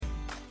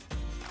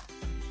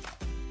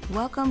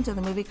Welcome to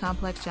the Movie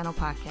Complex Channel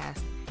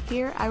podcast.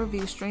 Here, I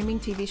review streaming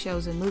TV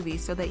shows and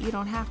movies so that you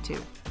don't have to.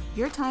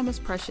 Your time is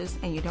precious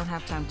and you don't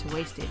have time to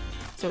waste it.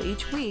 So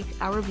each week,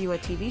 I'll review a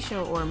TV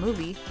show or a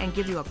movie and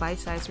give you a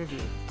bite-sized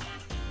review.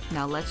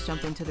 Now let's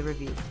jump into the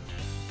review.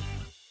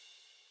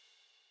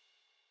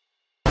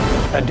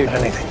 I'd do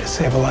anything to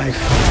save a life,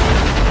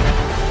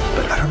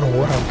 but I don't know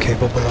what I'm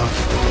capable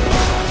of.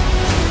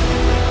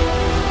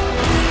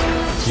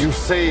 You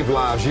save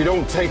lives, you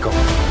don't take them.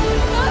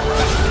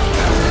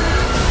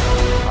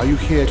 Are you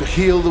here to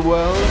heal the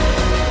world?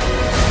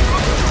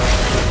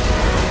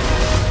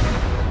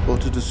 Or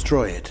to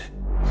destroy it?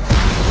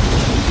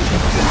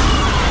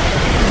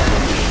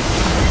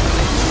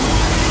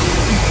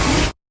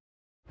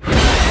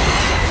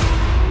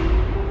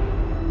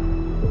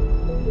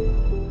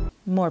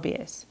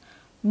 Morbius.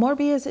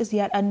 Morbius is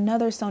yet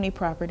another Sony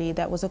property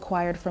that was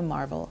acquired from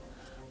Marvel.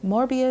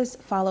 Morbius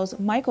follows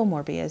Michael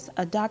Morbius,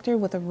 a doctor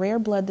with a rare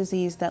blood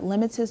disease that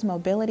limits his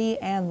mobility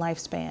and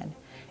lifespan.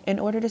 In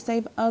order to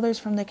save others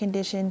from the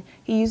condition,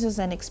 he uses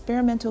an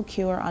experimental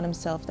cure on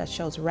himself that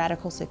shows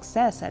radical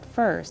success at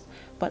first,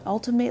 but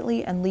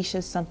ultimately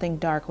unleashes something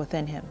dark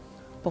within him.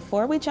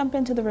 Before we jump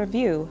into the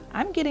review,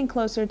 I'm getting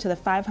closer to the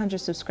 500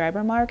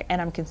 subscriber mark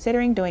and I'm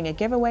considering doing a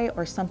giveaway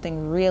or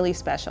something really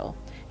special.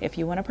 If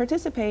you want to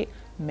participate,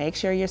 make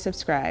sure you're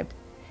subscribed.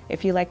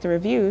 If you like the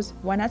reviews,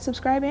 why not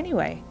subscribe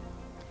anyway?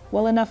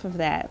 Well, enough of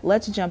that.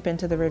 Let's jump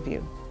into the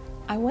review.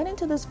 I went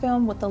into this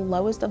film with the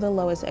lowest of the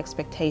lowest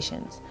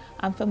expectations.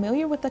 I'm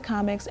familiar with the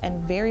comics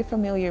and very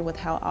familiar with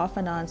how off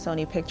and on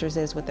Sony Pictures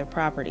is with their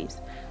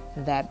properties.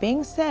 That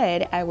being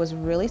said, I was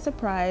really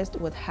surprised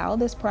with how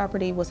this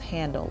property was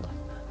handled.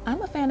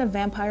 I'm a fan of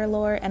vampire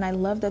lore and I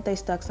love that they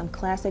stuck some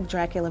classic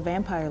Dracula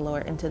vampire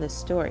lore into this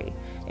story.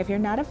 If you're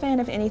not a fan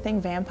of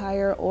anything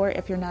vampire or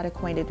if you're not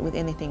acquainted with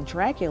anything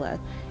Dracula,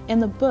 in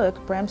the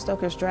book Bram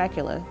Stoker's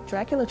Dracula,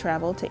 Dracula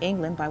traveled to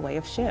England by way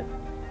of ship.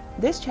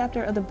 This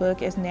chapter of the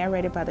book is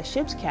narrated by the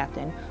ship's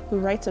captain, who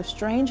writes of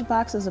strange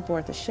boxes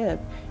aboard the ship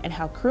and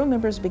how crew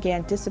members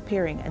began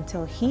disappearing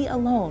until he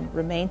alone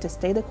remained to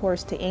stay the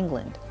course to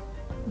England.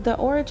 The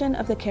origin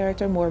of the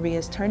character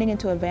Morbius turning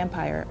into a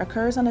vampire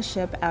occurs on a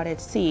ship out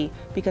at sea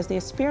because the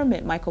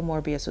experiment Michael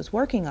Morbius was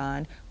working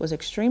on was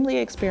extremely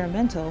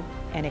experimental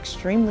and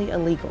extremely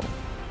illegal.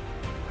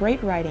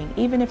 Great writing,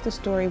 even if the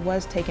story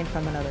was taken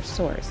from another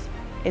source.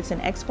 It's an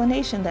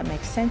explanation that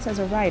makes sense as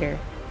a writer,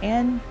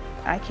 and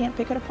I can't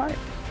pick it apart.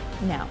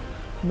 Now,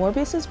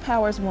 Morbius's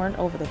powers weren't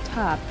over the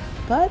top,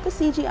 but the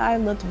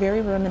CGI looked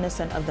very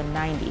reminiscent of the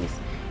 90s.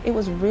 It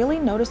was really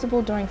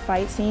noticeable during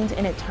fight scenes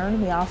and it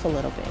turned me off a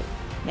little bit.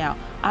 Now,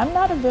 I'm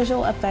not a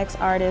visual effects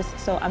artist,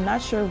 so I'm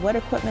not sure what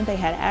equipment they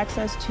had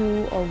access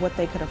to or what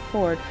they could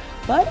afford,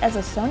 but as a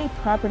Sony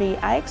property,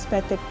 I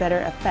expected better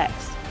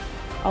effects.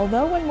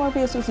 Although when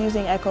Morbius was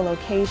using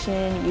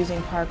echolocation,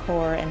 using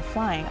parkour, and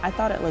flying, I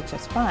thought it looked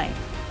just fine.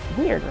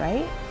 Weird,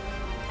 right?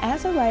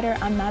 As a writer,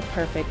 I'm not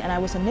perfect, and I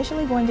was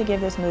initially going to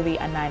give this movie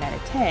a 9 out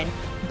of 10,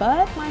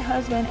 but my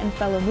husband and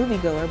fellow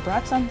moviegoer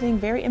brought something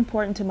very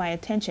important to my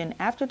attention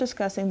after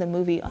discussing the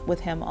movie with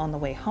him on the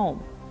way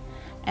home.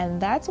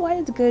 And that's why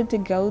it's good to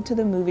go to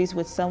the movies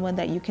with someone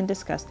that you can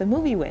discuss the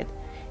movie with.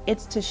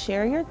 It's to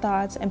share your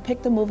thoughts and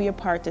pick the movie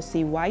apart to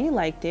see why you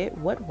liked it,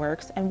 what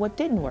works, and what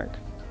didn't work.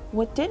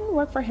 What didn't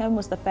work for him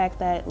was the fact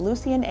that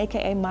Lucien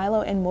aka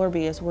Milo and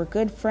Morbius were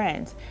good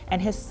friends,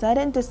 and his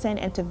sudden descent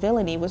into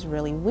villainy was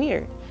really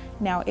weird.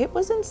 Now, it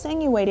was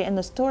insinuated in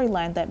the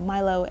storyline that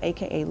Milo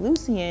aka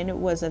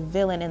Lucien was a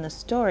villain in the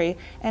story,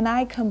 and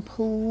I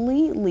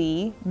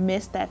completely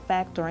missed that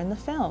fact during the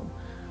film.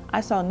 I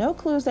saw no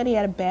clues that he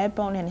had a bad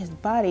bone in his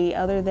body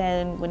other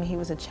than when he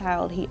was a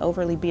child he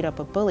overly beat up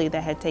a bully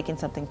that had taken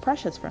something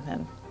precious from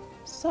him.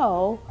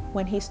 So,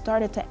 when he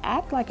started to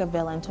act like a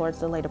villain towards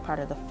the later part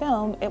of the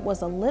film, it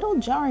was a little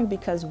jarring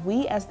because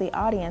we as the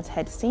audience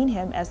had seen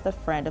him as the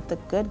friend of the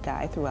good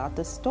guy throughout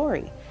the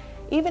story.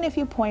 Even if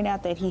you point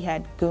out that he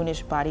had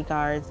goonish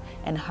bodyguards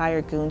and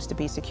hired goons to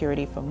be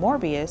security for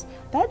Morbius,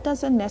 that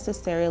doesn't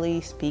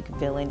necessarily speak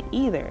villain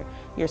either.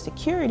 Your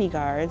security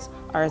guards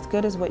are as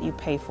good as what you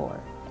pay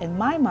for. In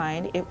my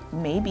mind,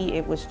 maybe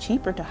it was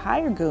cheaper to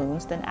hire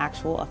goons than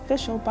actual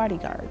official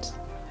bodyguards.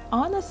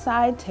 On a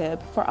side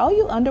tip, for all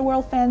you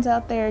Underworld fans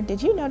out there,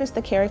 did you notice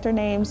the character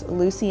names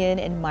Lucien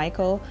and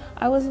Michael?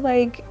 I was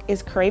like,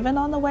 is Kraven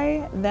on the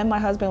way? Then my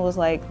husband was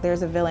like,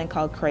 there's a villain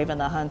called Kraven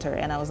the Hunter.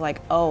 And I was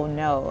like, oh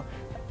no,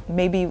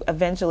 maybe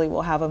eventually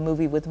we'll have a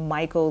movie with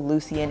Michael,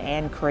 Lucien,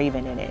 and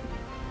Kraven in it.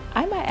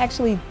 I might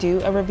actually do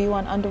a review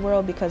on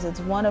Underworld because it's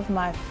one of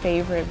my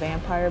favorite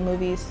vampire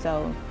movies,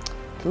 so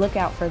look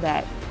out for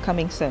that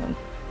coming soon.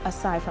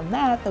 Aside from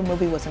that, the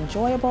movie was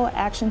enjoyable,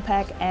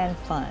 action-packed, and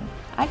fun.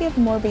 I give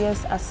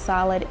Morbius a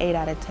solid 8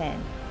 out of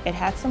 10. It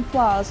had some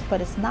flaws,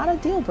 but it's not a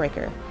deal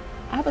breaker.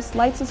 I have a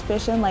slight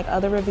suspicion, like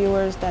other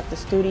reviewers, that the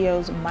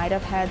studios might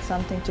have had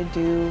something to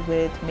do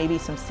with maybe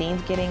some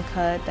scenes getting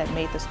cut that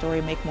made the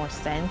story make more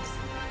sense.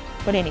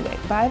 But anyway,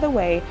 by the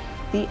way,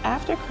 the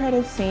after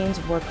credits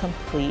scenes were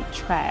complete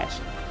trash.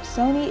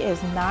 Sony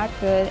is not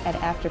good at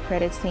after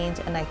credit scenes,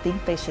 and I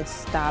think they should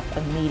stop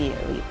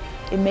immediately.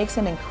 It makes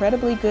an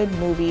incredibly good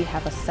movie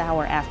have a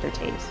sour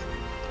aftertaste.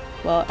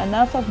 Well,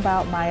 enough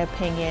about my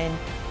opinion.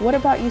 What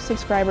about you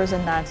subscribers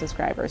and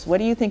non-subscribers? What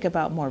do you think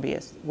about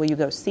Morbius? Will you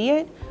go see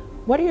it?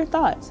 What are your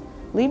thoughts?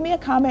 Leave me a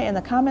comment in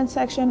the comment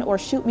section or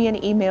shoot me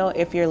an email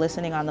if you're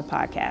listening on the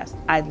podcast.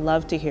 I'd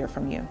love to hear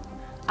from you.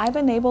 I've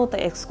enabled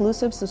the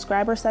exclusive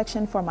subscriber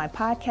section for my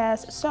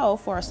podcast, so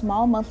for a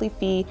small monthly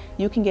fee,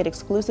 you can get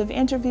exclusive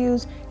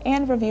interviews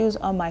and reviews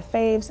on my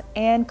faves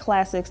and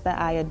classics that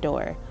I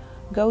adore.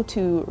 Go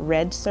to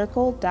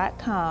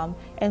redcircle.com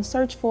and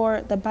search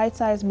for the Bite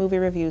Size Movie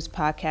Reviews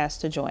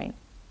podcast to join.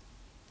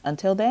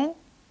 Until then,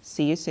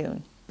 see you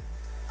soon.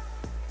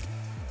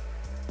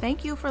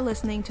 Thank you for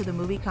listening to the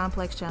Movie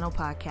Complex Channel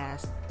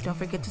podcast. Don't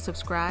forget to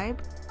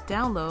subscribe,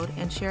 download,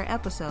 and share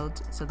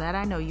episodes so that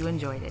I know you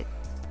enjoyed it.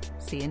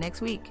 See you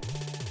next week.